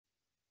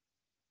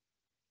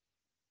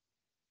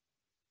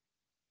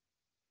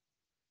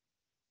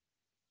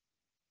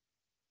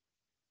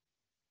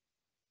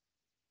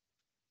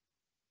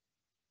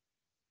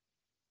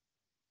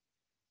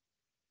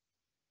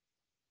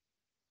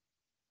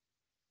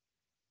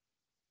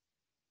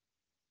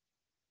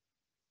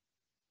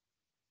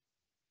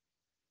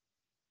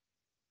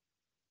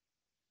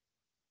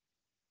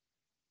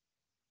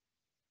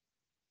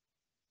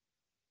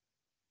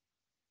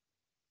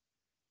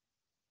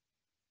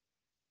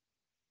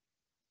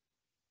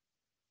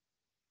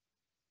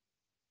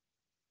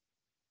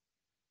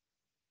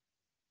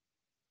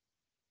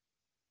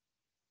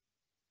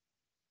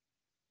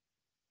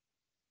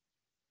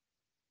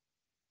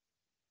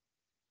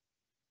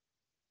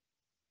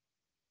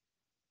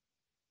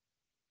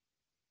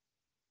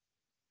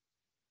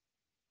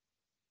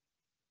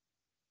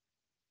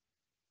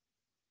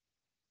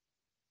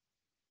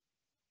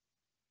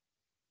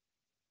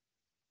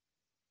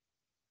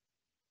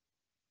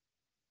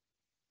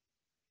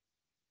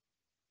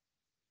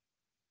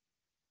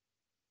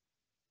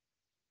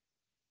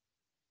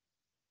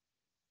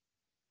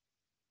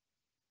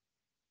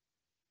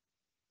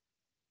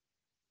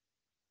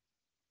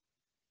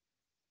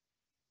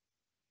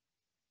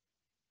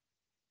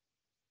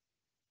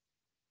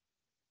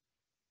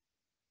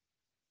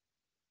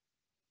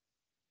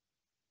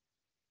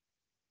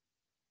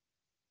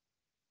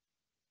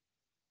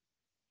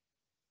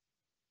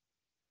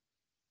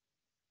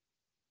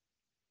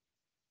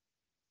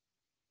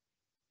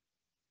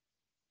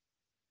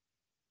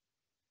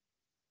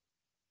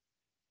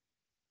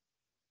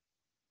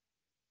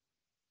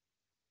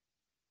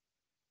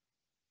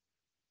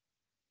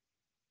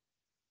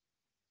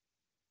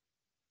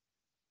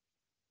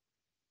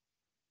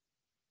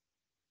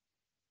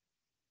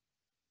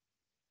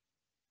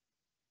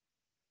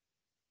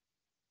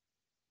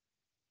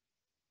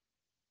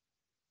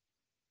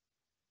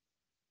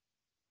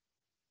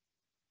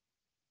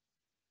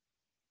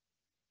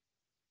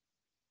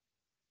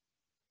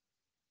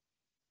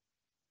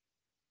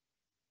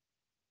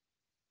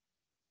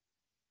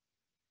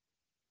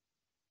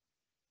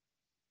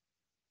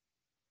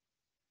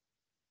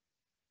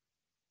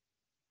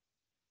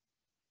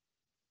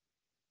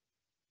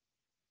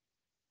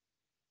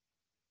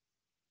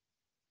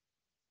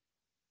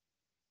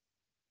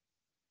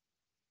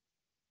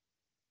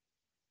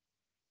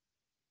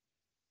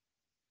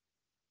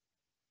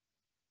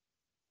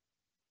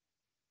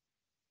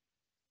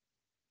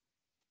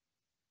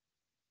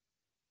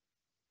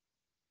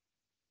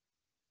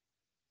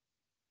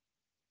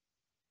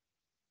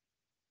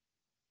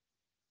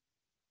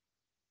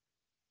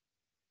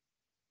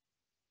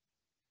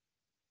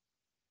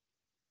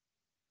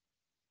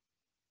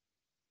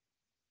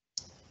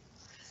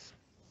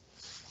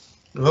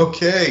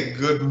Okay,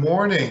 good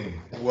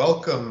morning.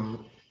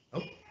 Welcome.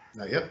 Oh,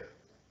 not yet.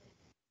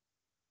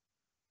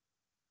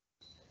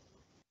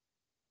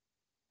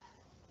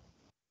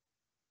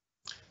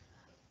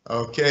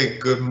 Okay,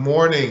 good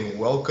morning.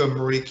 Welcome,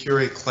 Marie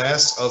Curie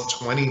class of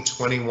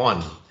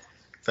 2021.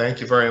 Thank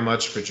you very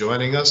much for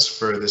joining us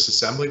for this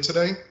assembly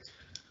today.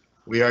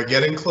 We are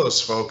getting close,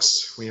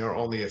 folks. We are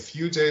only a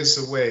few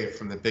days away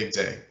from the big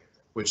day,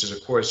 which is,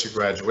 of course, your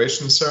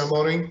graduation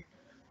ceremony.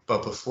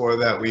 But before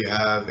that, we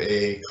have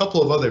a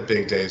couple of other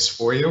big days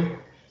for you.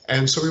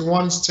 And so we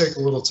wanted to take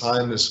a little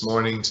time this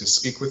morning to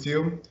speak with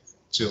you,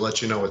 to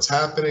let you know what's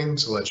happening,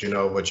 to let you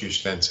know what you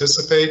should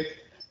anticipate,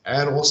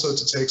 and also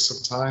to take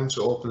some time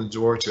to open the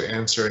door to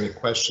answer any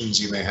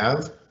questions you may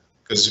have.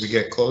 Because as we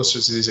get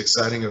closer to these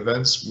exciting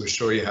events, we're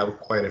sure you have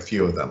quite a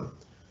few of them.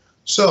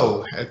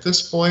 So at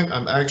this point,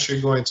 I'm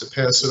actually going to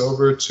pass it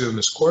over to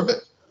Ms.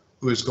 Corbett,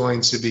 who is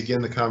going to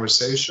begin the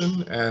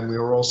conversation. And we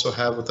will also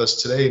have with us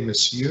today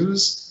Ms.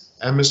 Hughes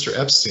and Mr.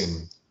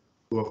 Epstein,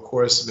 who of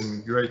course have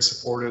been great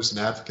supporters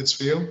and advocates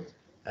for you.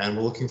 And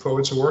we're looking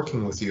forward to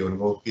working with you, and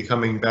we'll be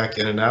coming back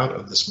in and out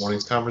of this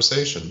morning's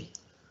conversation.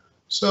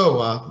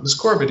 So, Ms.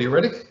 Corbett, are you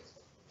ready?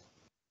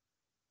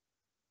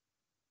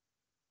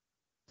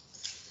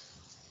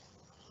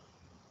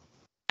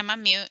 I'm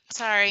on mute.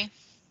 Sorry.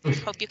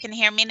 Hope you can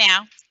hear me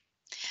now.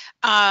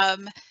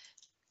 Um,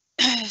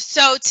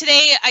 so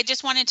today I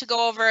just wanted to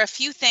go over a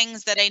few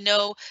things that I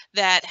know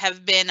that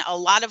have been a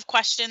lot of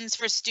questions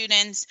for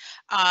students.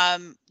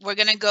 We're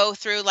going to go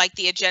through, like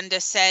the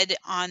agenda said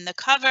on the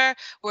cover,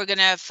 we're going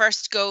to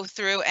first go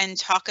through and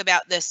talk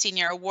about the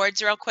senior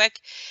awards real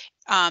quick.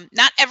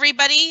 Not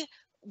everybody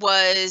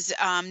was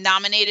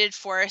nominated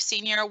for a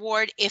senior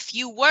award. If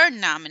you were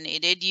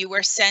nominated, you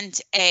were sent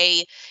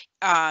a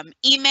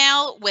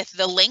email with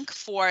the link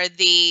for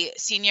the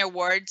senior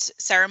awards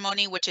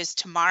ceremony, which is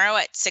tomorrow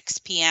at 6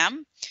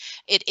 p.m.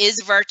 It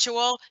is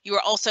virtual. You were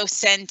also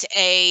sent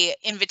a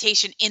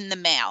invitation in the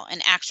mail,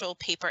 an actual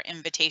paper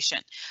invitation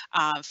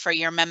for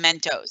your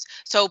mementos.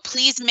 So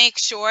please make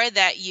sure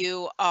that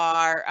you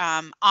are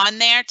on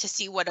there to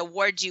see what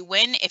awards you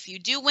win. If you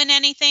do win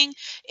anything,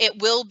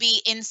 it will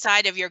be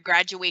inside of your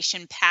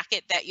graduation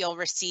packet that you'll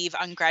receive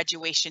on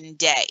graduation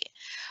day.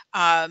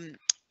 Um,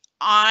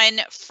 on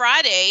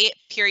Friday,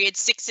 period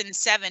 6 and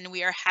 7,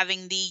 we are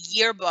having the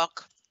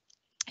yearbook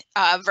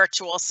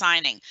virtual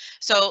signing.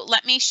 So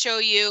let me show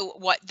you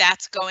what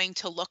that's going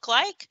to look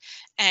like.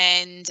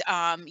 And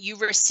you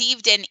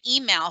received an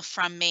email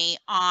from me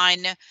on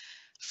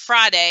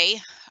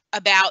Friday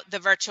about the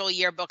virtual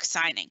yearbook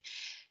signing.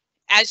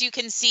 As you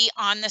can see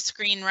on the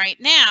screen right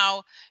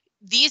now,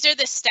 these are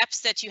the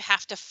steps that you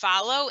have to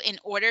follow in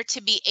order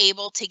to be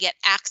able to get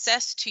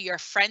access to your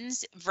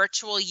friends'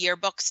 virtual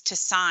yearbooks to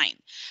sign.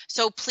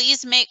 So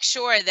please make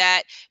sure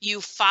that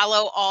you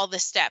follow all the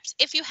steps.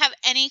 If you have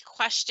any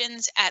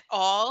questions at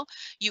all,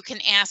 you can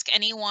ask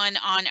anyone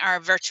on our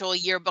virtual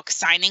yearbook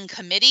signing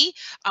committee.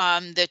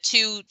 The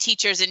two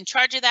teachers in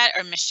charge of that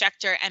are Ms.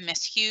 Schechter and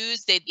Ms.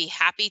 Hughes. They'd be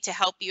happy to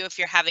help you if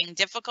you're having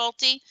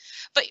difficulty.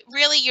 But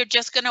really, you're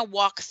just going to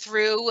walk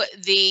through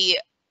the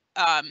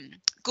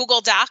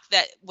Google Doc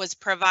that was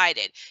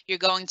provided. You're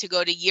going to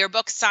go to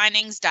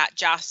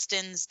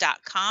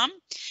yearbooksignings.jostens.com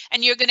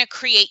and you're going to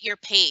create your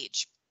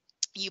page.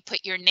 You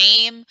put your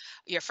name,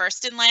 your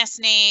first and last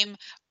name,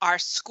 our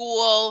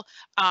school,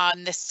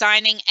 the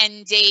signing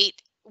end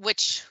date,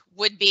 which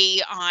would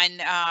be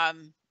on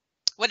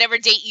whatever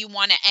date you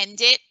want to end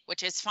it,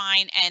 which is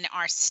fine, and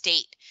our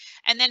state.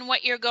 And then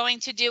what you're going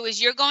to do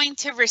is you're going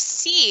to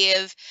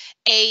receive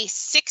a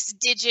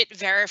 6-digit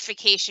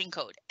verification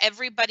code.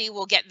 Everybody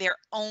will get their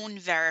own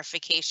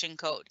verification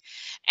code.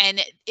 And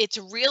it's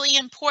really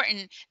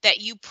important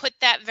that you put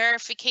that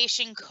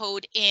verification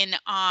code in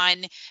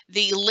on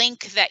the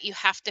link that you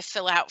have to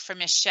fill out for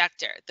Ms.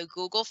 Schechter. The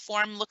Google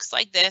form looks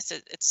like this.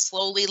 It's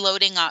slowly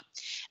loading up,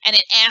 and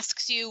it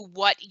asks you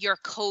what your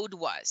code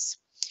was.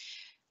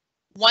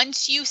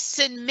 Once you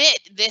submit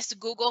this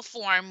Google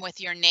form with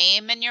your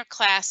name and your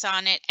class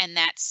on it and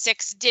that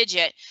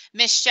 6-digit,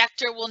 Ms.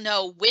 Schechter will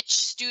know which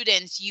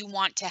students you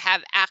want to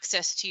have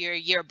access to your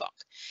yearbook.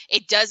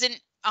 It doesn't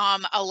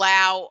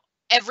allow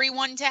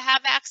everyone to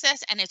have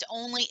access, and it's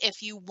only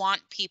if you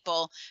want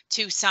people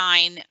to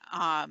sign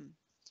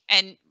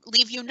and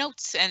leave you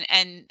notes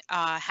and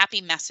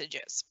happy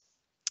messages.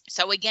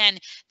 So again,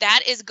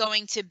 that is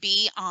going to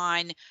be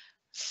on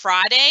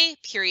Friday,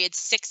 period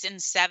 6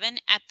 and 7.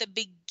 At the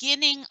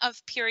beginning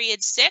of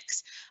period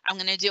 6, I'm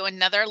going to do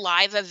another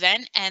live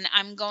event and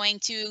I'm going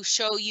to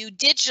show you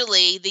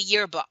digitally the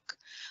yearbook.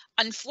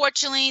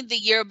 Unfortunately, the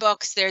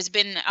yearbooks, there's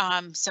been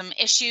some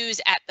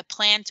issues at the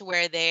plant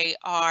where they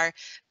are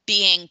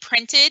being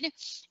printed,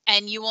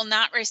 and you will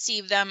not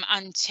receive them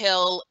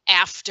until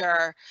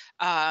after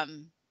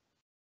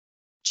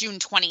June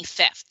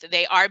 25th.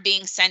 They are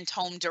being sent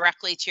home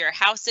directly to your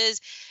houses.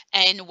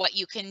 And what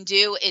you can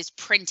do is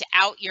print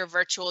out your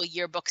virtual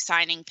yearbook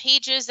signing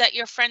pages that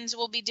your friends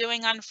will be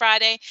doing on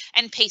Friday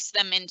and paste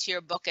them into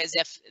your book as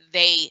if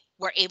they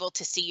were able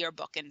to see your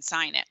book and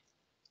sign it.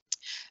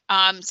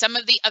 Some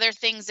of the other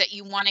things that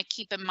you want to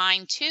keep in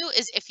mind too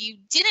is if you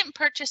didn't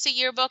purchase a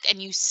yearbook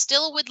and you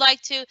still would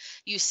like to,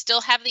 you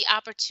still have the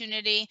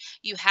opportunity.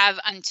 You have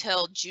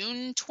until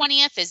June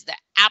 20th is the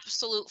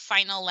absolute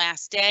final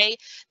last day.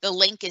 The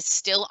link is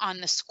still on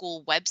the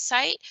school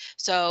website,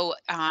 so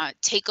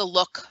take a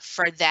look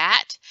for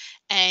that.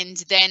 And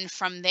then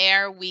from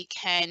there, we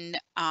can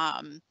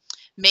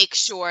make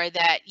sure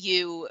that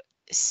you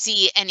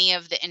see any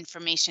of the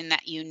information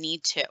that you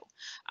need to.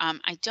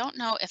 I don't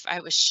know if I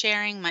was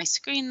sharing my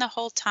screen the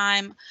whole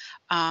time,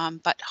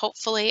 but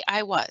hopefully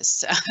I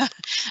was.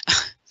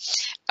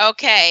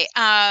 Okay,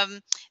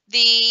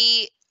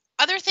 the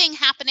other thing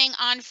happening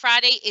on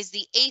Friday is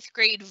the 8th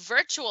grade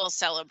virtual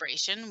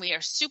celebration. We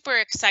are super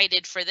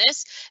excited for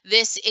this.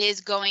 This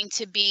is going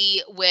to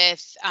be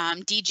with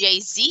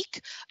DJ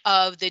Zeke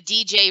of the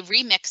DJ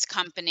Remix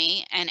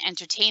Company and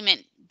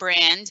entertainment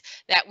brand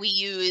that we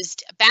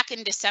used back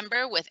in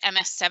December with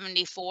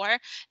MS-74.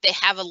 They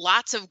have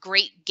lots of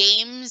great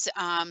games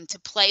to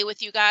play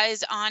with you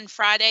guys on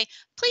Friday.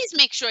 Please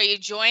make sure you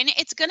join.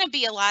 It's going to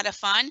be a lot of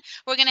fun.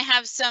 We're going to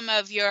have some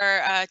of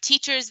your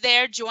teachers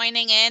there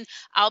joining in.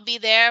 I'll be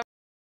there.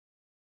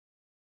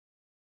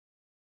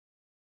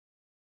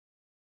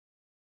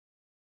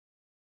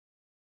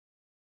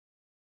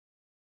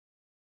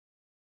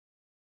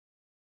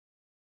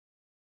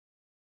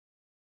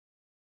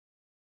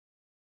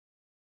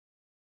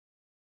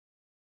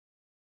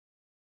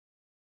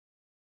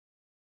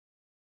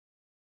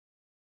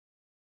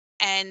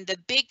 And the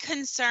big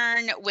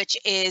concern, which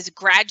is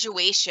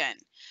graduation.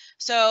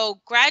 So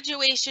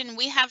graduation,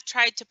 we have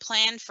tried to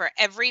plan for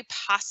every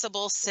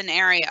possible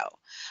scenario.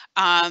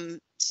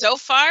 So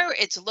far,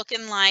 it's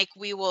looking like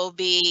we will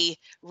be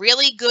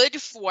really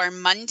good for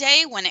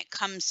Monday when it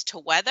comes to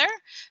weather.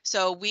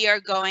 So we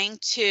are going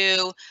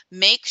to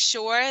make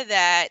sure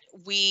that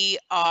we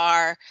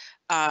are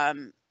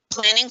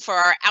planning for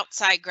our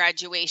outside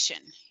graduation.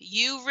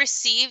 You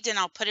received, and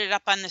I'll put it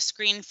up on the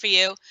screen for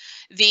you,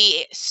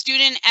 the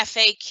student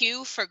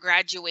FAQ for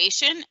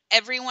graduation.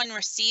 Everyone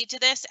received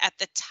this. At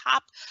the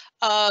top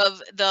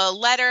of the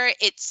letter,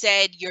 it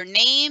said your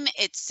name,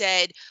 it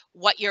said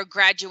what your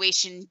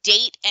graduation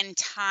date and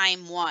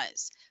time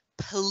was.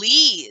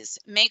 Please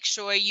make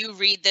sure you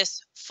read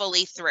this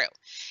fully through.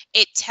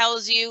 It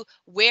tells you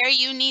where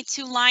you need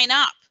to line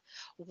up,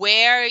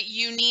 where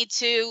you need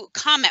to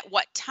come at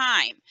what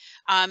time.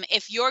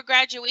 If your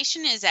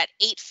graduation is at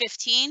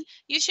 8:15,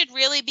 you should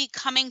really be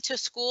coming to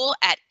school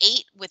at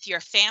 8 with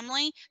your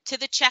family to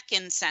the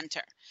check-in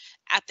center.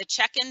 At the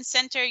check-in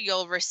center,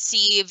 you'll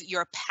receive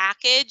your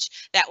package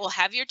that will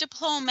have your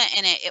diploma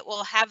in it. It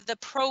will have the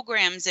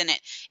programs in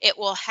it. It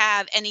will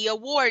have any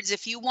awards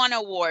if you won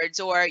awards,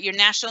 or your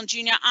National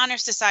Junior Honor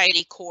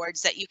Society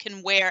cords that you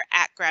can wear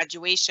at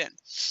graduation.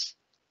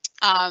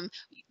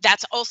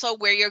 That's also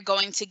where you're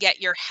going to get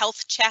your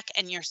health check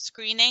and your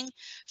screening.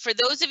 For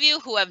those of you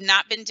who have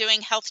not been doing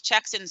health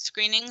checks and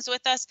screenings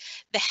with us,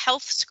 the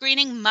health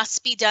screening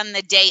must be done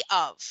the day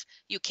of.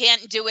 You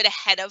can't do it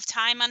ahead of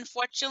time,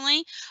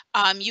 unfortunately.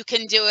 You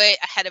can do it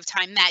ahead of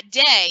time that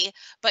day,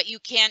 but you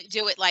can't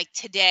do it like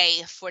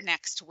today for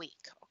next week,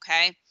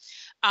 okay?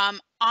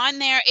 On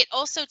there, it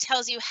also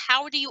tells you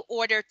how do you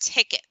order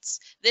tickets.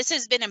 This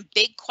has been a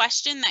big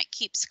question that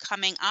keeps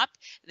coming up.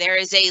 There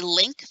is a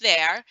link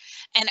there,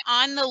 and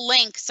on the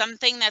link,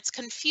 something that's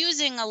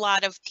confusing a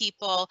lot of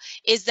people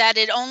is that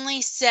it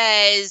only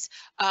says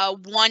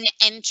one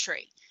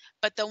entry.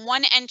 But the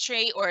one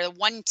entry or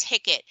one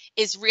ticket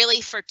is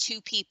really for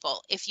two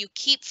people. If you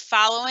keep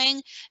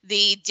following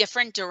the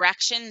different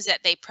directions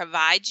that they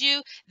provide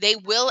you, they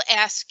will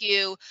ask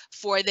you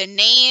for the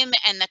name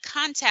and the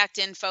contact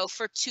info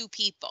for two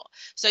people.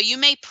 So you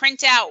may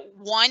print out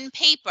one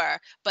paper,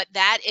 but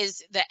that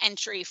is the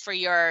entry for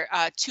your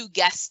two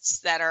guests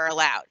that are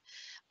allowed.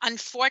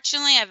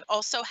 Unfortunately, I've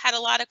also had a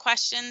lot of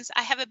questions.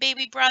 I have a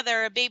baby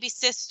brother, a baby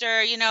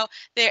sister, you know,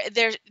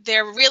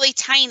 they're really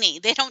tiny.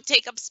 They don't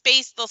take up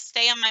space. They'll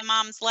stay on my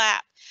mom's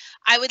lap.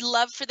 I would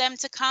love for them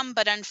to come,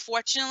 but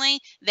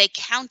unfortunately, they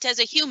count as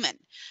a human.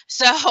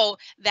 So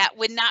that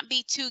would not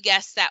be two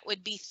guests, that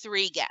would be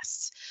three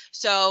guests.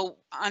 So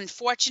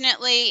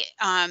unfortunately,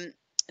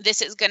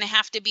 this is going to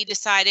have to be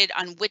decided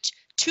on which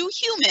two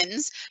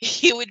humans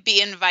you would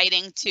be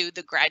inviting to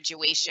the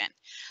graduation.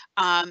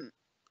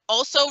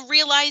 Also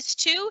realize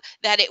too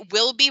that it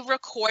will be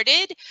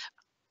recorded.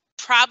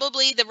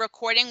 Probably the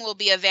recording will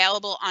be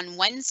available on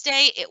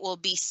Wednesday. It will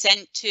be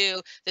sent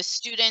to the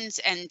students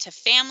and to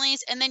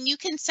families, and then you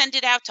can send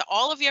it out to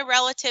all of your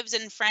relatives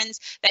and friends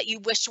that you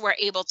wish were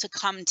able to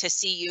come to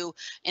see you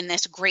in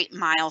this great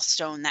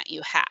milestone that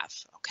you have,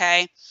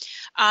 okay?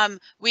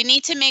 We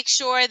need to make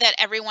sure that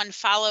everyone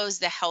follows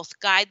the health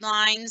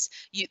guidelines.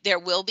 There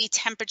will be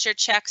temperature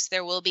checks.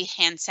 There will be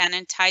hand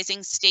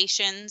sanitizing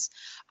stations.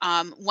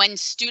 When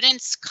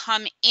students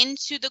come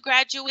into the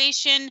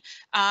graduation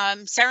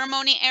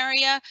ceremony area,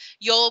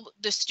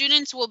 the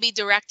students will be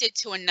directed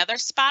to another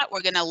spot.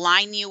 We're going to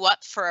line you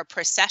up for a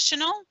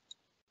processional.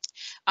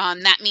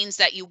 That means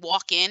that you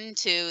walk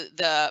into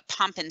the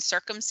Pomp and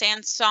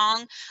Circumstance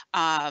song.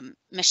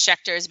 Ms.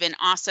 Schechter has been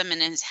awesome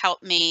and has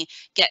helped me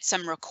get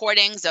some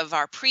recordings of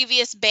our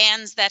previous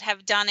bands that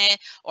have done it,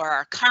 or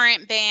our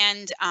current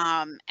band.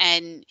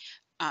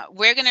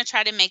 We're going to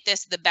try to make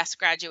this the best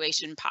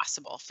graduation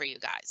possible for you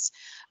guys.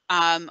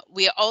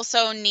 We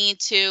also need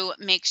to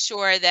make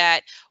sure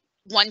that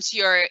once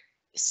you're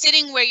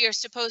sitting where you're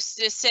supposed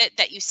to sit,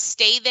 that you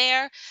stay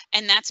there.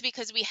 And that's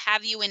because we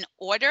have you in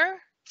order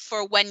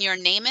for when your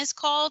name is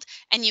called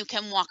and you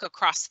can walk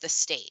across the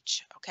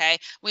stage. Okay,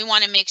 we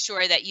want to make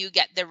sure that you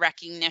get the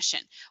recognition.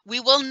 We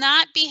will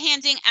not be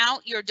handing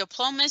out your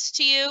diplomas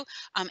to you.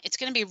 It's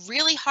going to be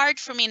really hard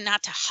for me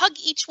not to hug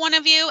each one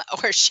of you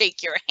or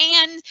shake your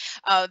hand.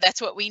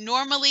 That's what we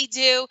normally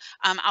do.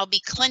 I'll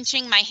be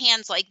clenching my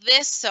hands like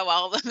this, so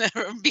I'll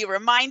be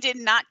reminded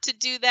not to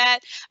do that.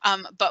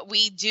 But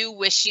we do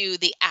wish you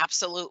the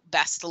absolute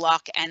best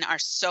luck and are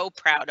so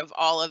proud of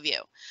all of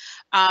you.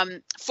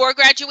 For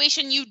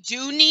graduation, you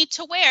do need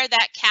to wear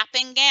that cap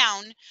and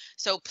gown.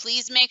 So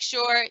please make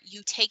sure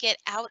you take it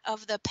out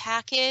of the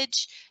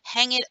package,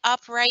 hang it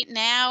up right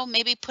now,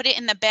 maybe put it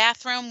in the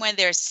bathroom where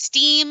there's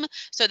steam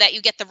so that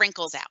you get the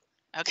wrinkles out.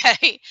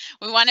 Okay,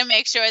 we want to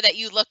make sure that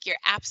you look your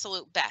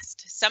absolute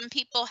best. Some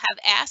people have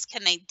asked,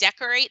 can they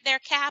decorate their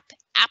cap?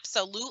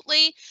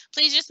 Absolutely.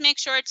 Please just make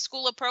sure it's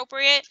school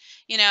appropriate.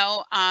 You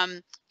know,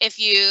 if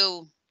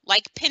you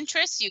like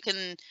Pinterest, you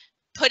can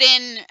put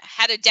in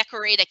how to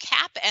decorate a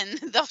cap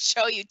and they'll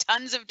show you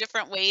tons of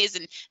different ways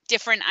and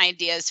different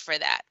ideas for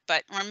that.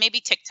 But, or maybe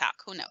TikTok,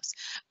 who knows?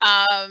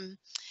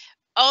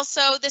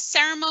 Also, the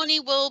ceremony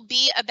will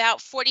be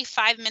about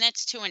 45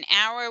 minutes to an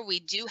hour. We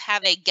do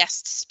have a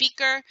guest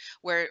speaker.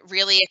 We're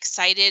really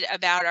excited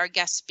about our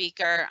guest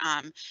speaker.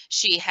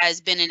 She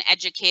has been an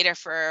educator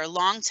for a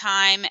long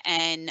time,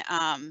 and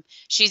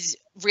she's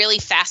really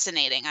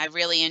fascinating. I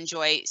really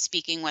enjoy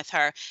speaking with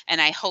her,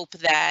 and I hope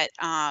that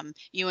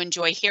you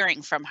enjoy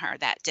hearing from her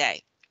that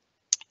day.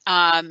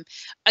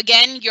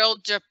 Again,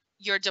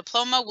 your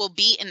diploma will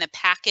be in the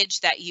package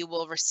that you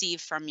will receive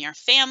from your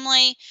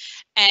family.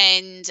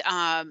 And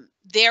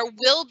there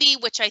will be,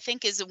 which I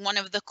think is one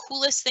of the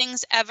coolest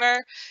things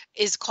ever,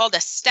 is called a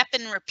step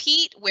and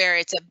repeat, where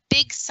it's a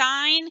big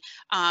sign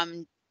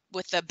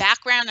with the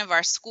background of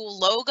our school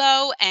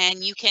logo,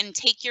 and you can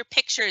take your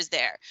pictures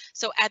there.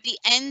 So at the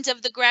end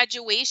of the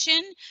graduation,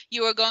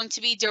 you are going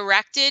to be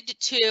directed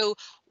to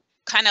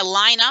kind of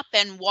line up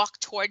and walk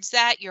towards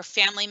that. Your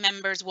family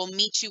members will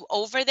meet you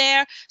over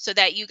there so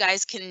that you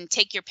guys can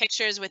take your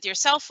pictures with your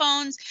cell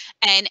phones.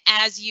 And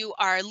as you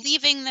are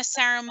leaving the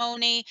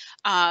ceremony,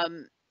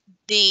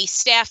 the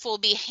staff will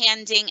be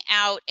handing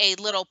out a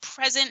little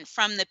present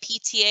from the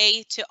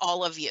PTA to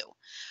all of you.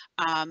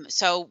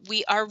 So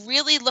we are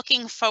really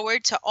looking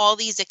forward to all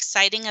these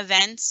exciting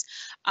events.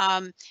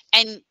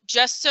 And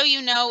just so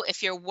you know,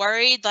 if you're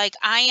worried like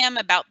I am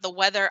about the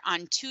weather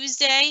on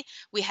Tuesday,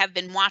 we have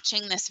been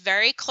watching this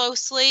very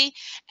closely,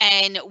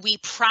 and we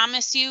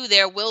promise you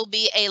there will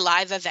be a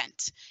live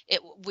event.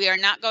 We are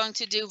not going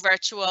to do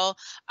virtual.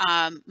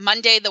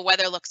 Monday, the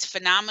weather looks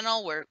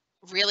phenomenal. We're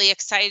really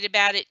excited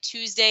about it.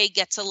 Tuesday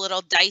gets a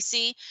little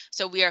dicey,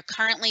 so we are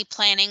currently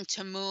planning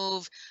to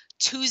move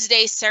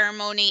Tuesday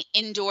ceremony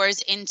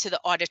indoors into the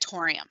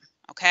auditorium.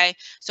 Okay,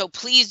 so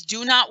please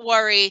do not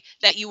worry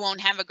that you won't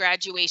have a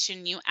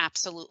graduation. You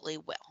absolutely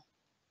will.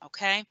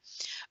 Okay,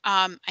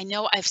 I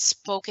know I've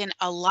spoken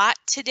a lot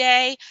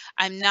today.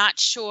 I'm not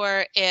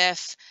sure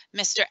if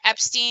Mr.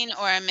 Epstein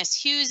or Ms.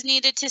 Hughes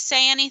needed to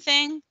say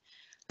anything.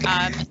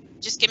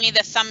 Just give me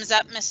the thumbs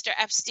up, Mr.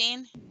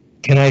 Epstein.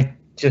 Can I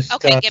just?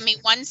 Okay, give me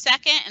 1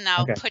 second and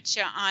I'll Okay. put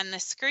you on the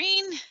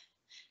screen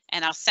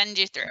and I'll send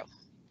you through.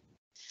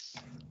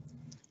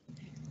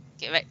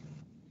 Give it.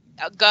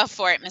 Go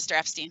for it, Mr.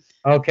 Epstein.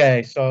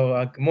 Okay,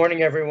 so good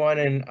morning, everyone,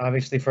 and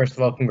obviously, first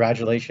of all,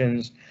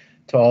 congratulations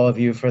to all of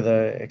you for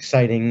the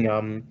exciting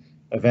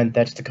event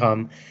that's to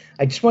come.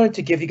 I just wanted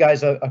to give you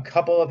guys a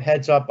couple of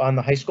heads up on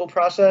the high school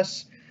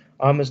process.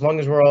 As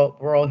long as we're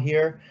all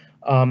here,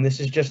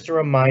 this is just a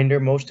reminder.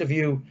 Most of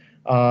you,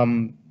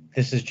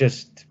 this is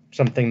just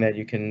something that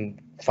you can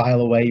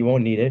file away. You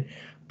won't need it,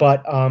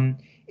 but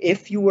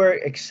if you were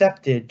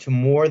accepted to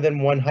more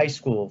than one high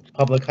school,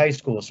 public high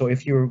school, so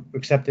if you're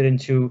accepted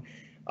into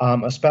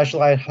a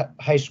specialized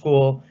high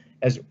school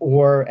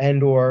or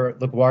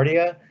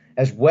LaGuardia,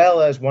 as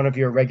well as one of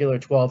your regular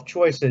 12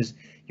 choices,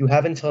 you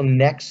have until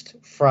next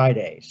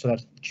Friday, so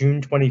that's June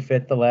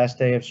 25th, the last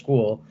day of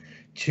school,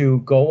 to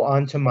go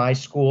on to My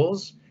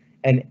Schools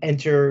and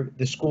enter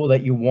the school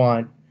that you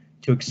want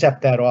to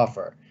accept that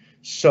offer.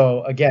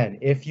 So again,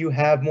 if you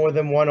have more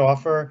than one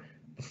offer,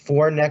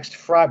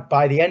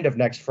 by the end of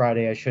next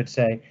Friday, I should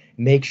say,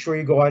 make sure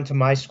you go on to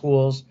My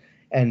Schools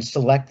and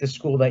select the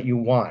school that you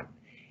want.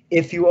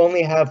 If you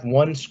only have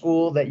one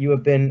school that you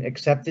have been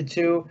accepted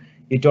to,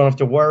 you don't have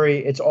to worry.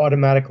 It's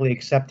automatically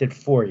accepted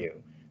for you.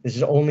 This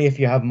is only if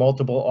you have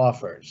multiple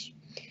offers.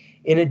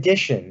 In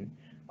addition,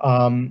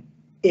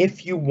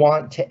 if you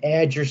want to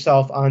add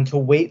yourself onto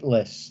wait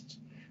lists,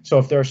 so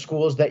if there are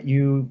schools that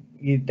you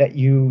that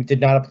you did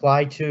not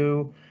apply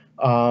to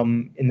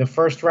in the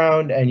first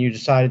round and you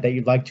decided that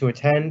you'd like to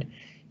attend,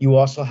 you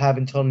also have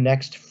until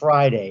next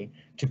Friday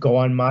to go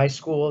on My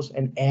Schools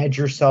and add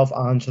yourself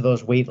onto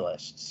those wait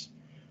lists.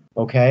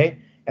 Okay?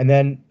 And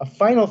then a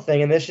final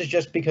thing, and this is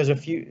just because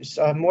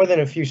more than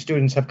a few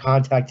students have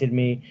contacted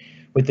me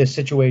with this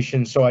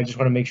situation, so I just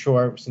want to make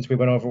sure, since we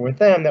went over with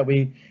them, that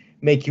we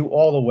make you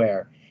all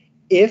aware.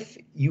 If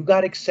you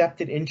got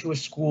accepted into a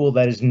school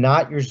that is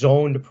not your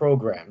zoned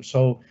program,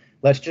 so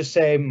let's just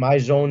say my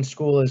zone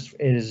school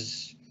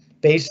is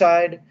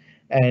Bayside,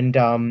 and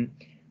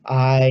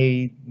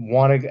I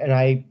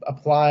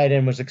applied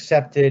and was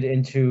accepted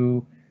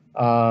into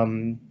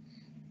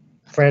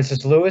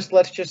Francis Lewis,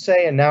 let's just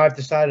say, and now I've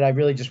decided I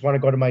really just want to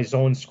go to my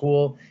zone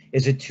school.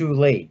 Is it too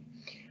late?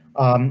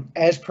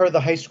 As per the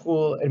high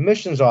school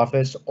admissions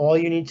office, all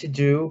you need to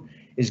do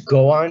is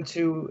go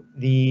onto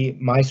the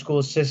My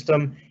School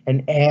system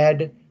and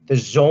add the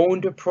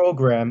zoned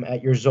program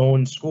at your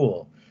zone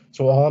school.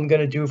 So all I'm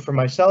going to do for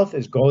myself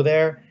is go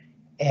there,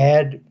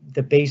 add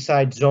the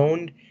Bayside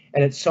zoned,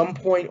 and at some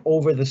point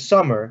over the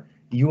summer,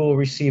 you will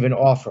receive an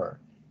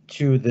offer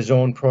to the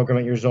zone program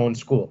at your zone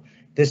school.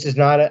 This is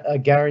not a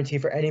guarantee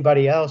for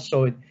anybody else,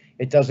 so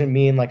it doesn't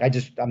mean like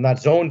I'm not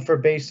zoned for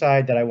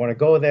Bayside that I want to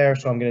go there,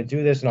 so I'm going to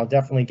do this and I'll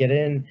definitely get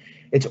in.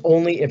 It's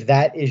only if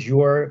that is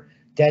your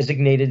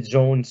designated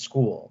zone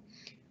school.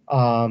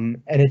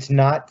 And it's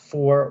not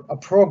for a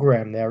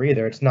program there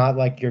either. It's not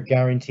like you're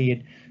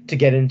guaranteed to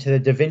get into the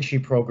Da Vinci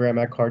program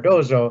at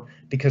Cardozo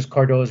because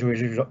Cardozo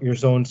is your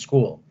zone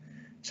school.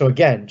 So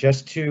again,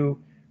 just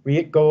to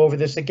go over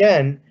this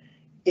again,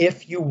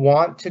 if you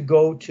want to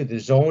go to the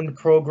zoned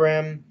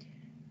program,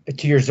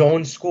 to your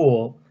zone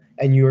school,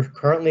 and you're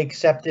currently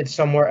accepted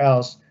somewhere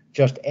else,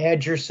 just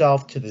add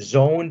yourself to the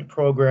zoned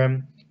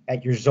program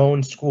at your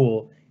zone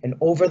school, and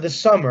over the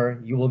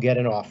summer, you will get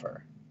an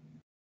offer.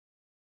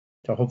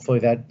 So hopefully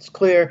that's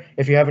clear.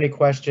 If you have any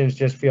questions,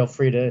 just feel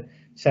free to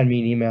send me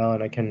an email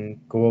and I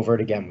can go over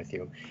it again with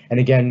you. And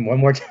again, one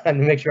more time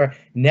to make sure,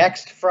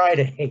 next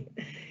Friday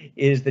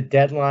is the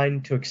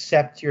deadline to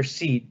accept your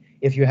seat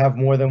if you have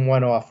more than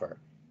one offer.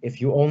 If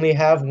you only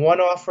have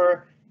one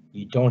offer,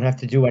 you don't have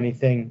to do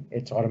anything.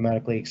 It's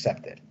automatically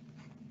accepted.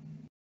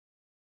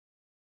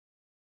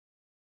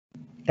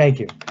 Thank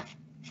you.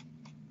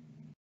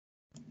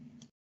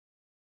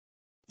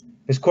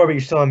 Ms. Corbett,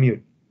 you're still on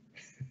mute.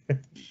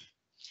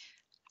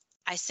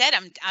 I said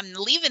I'm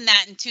leaving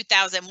that in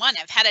 2001.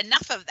 I've had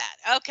enough of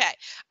that. Okay.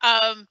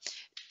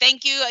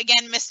 Thank you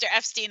again, Mr.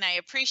 Epstein. I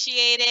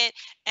appreciate it.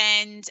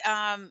 And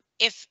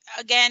if,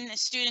 again,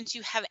 students,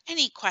 you have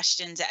any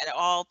questions at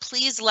all,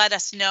 please let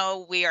us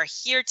know. We are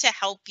here to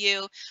help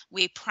you.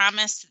 We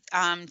promise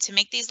to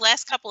make these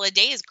last couple of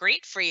days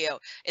great for you.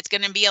 It's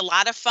going to be a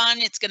lot of fun.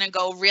 It's going to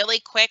go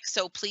really quick.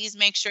 So please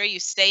make sure you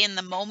stay in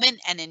the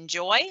moment and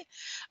enjoy.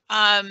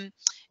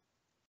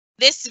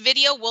 This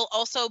video will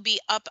also be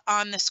up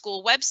on the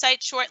school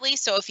website shortly.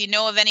 So if you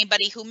know of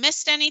anybody who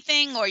missed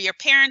anything or your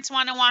parents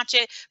want to watch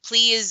it,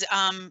 please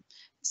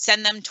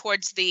send them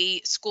towards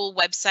the school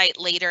website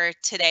later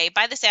today.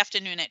 By this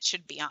afternoon, it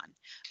should be on.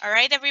 All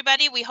right,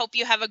 everybody, we hope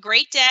you have a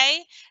great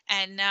day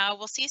and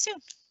we'll see you soon.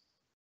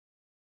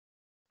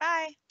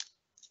 Bye.